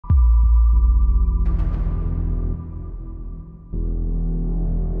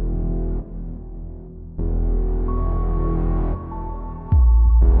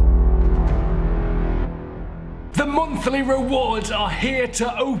monthly rewards are here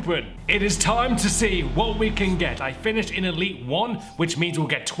to open. It is time to see what we can get. I finished in Elite 1, which means we'll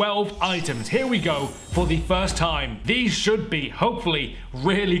get 12 items. Here we go for the first time. These should be, hopefully,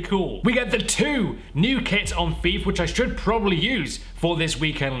 really cool. We get the 2 new kits on FIFA, which I should probably use for this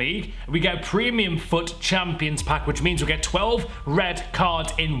weekend league. We get a Premium Foot Champions pack, which means we'll get 12 red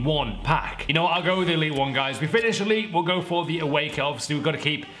cards in one pack. You know what, I'll go with the Elite 1, guys. We finish Elite, we'll go for the away kit. Obviously, we've got to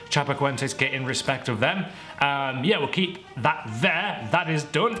keep Chapecoense's kit in respect of them. Yeah, we'll keep that there. That is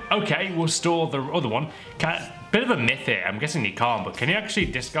done. Okay, we'll store the other one. Bit of a myth here. I'm guessing you can't, but can you actually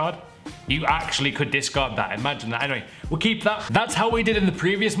discard? You actually could discard that. Imagine that. Anyway, we'll keep that. That's how we did in the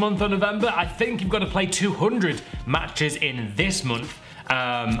previous month of November. I think you've got to play 200 matches in this month.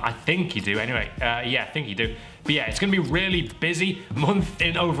 I think you do. Anyway, yeah, I think you do. But yeah, it's going to be really busy month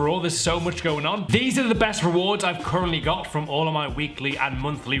in overall. There's so much going on. These are the best rewards I've currently got from all of my weekly and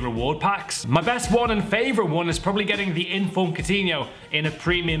monthly reward packs. My best one and favorite one is probably getting the Inform Coutinho in a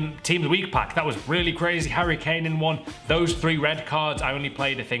premium Team of the Week pack. That was really crazy. Harry Kane in one. Those 3 red cards. I only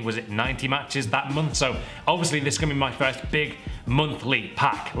played, I think, was it 90 matches that month? So obviously this is going to be my first big monthly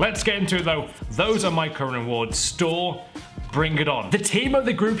pack. Let's get into it though. Those are my current rewards. Store. Bring it on. The team of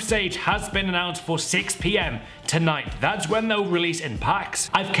the group stage has been announced for 6 PM tonight. That's when they'll release in packs.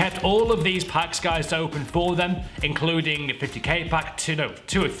 I've kept all of these packs, guys, to open for them, including a 50k pack, 2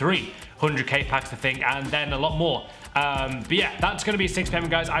 or 3 100k packs, I think, and then a lot more. But yeah, that's going to be 6 PM,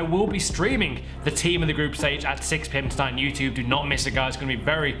 guys. I will be streaming the team of the group stage at 6 PM tonight on YouTube. Do not miss it, guys. It's going to be a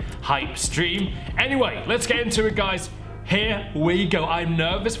very hype stream. Anyway, let's get into it, guys. Here we go. I'm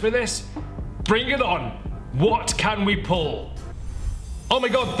nervous for this. Bring it on. What can we pull? Oh my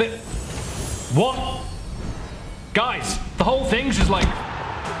god, what? Guys, the whole thing's just like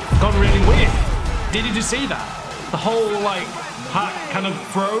gone really weird. Did you just see that? The whole like pack kind of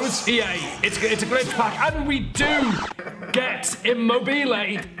froze. EA, it's a glitch pack, and we do get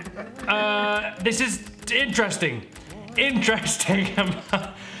Immobile. This is interesting. Interesting.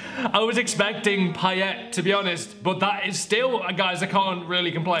 I was expecting Payet, to be honest, but that is still, guys, I can't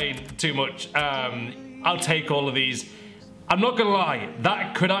really complain too much. I'll take all of these. I'm not gonna lie,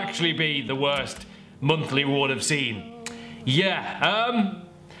 that could actually be the worst monthly reward I've seen. Yeah,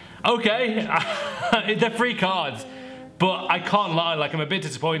 okay, they're free cards, but I can't lie, like, I'm a bit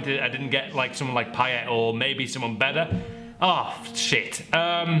disappointed I didn't get like someone like Payet or maybe someone better. Oh, shit.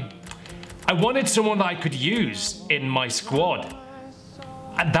 I wanted someone that I could use in my squad.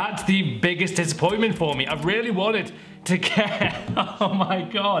 And that's the biggest disappointment for me. I really wanted to get, oh my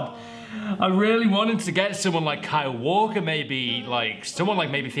god. I really wanted to get someone like Kyle Walker, maybe like someone like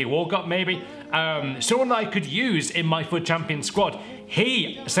maybe Theo Walcott, maybe someone that I could use in my FUT Champions squad.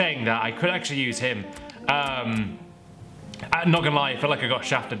 He saying that I could actually use him. I'm not gonna lie, I feel like I got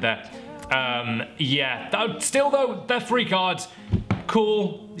shafted there. Yeah, still though, they're free cards.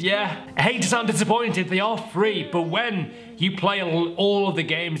 Cool, yeah. I hate to sound disappointed, they are free, but when you play all of the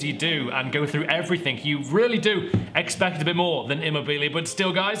games you do and go through everything, you really do expect a bit more than Immobile, but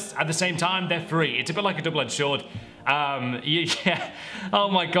still, guys, at the same time, they're free. It's a bit like a double-edged sword. Yeah, oh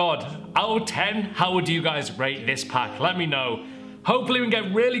my god. Out of 10, how would you guys rate this pack? Let me know. Hopefully we can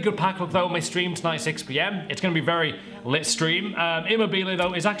get really good pack luck though on my stream tonight, 6 PM. It's going to be a very lit stream. Immobile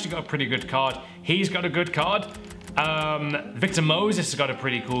though, has actually got a pretty good card. He's got a good card. Victor Moses has got a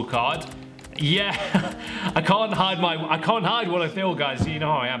pretty cool card. Yeah, I can't hide what I feel, guys. You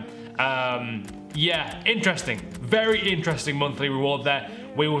know how I am. Yeah, interesting. Very interesting monthly reward there.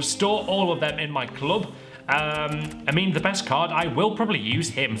 We will store all of them in my club. I mean, the best card, I will probably use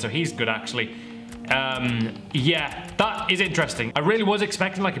him, so he's good actually. Yeah, that is interesting. I really was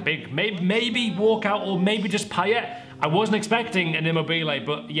expecting like a big, maybe walkout or maybe just Payet. I wasn't expecting an Immobile,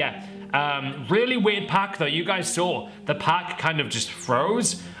 but yeah. Really weird pack though. You guys saw the pack kind of just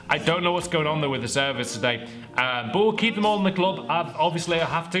froze. I don't know what's going on though with the servers today. But we'll keep them all in the club. Obviously I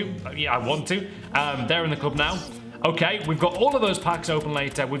have to. Yeah, I want to. They're in the club now. Okay, we've got all of those packs open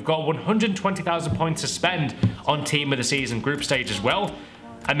later. We've got 120,000 points to spend on Team of the Season group stage as well.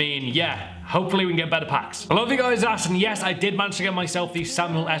 I mean, yeah, hopefully we can get better packs. A lot of you guys asked, and yes, I did manage to get myself the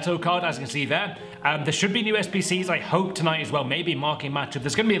Samuel Eto'o card, as you can see there. There should be new SBCs, I hope, tonight as well. Maybe marking matchup.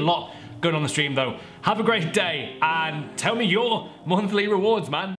 There's going to be a lot going on the stream, though. Have a great day, and tell me your monthly rewards, man.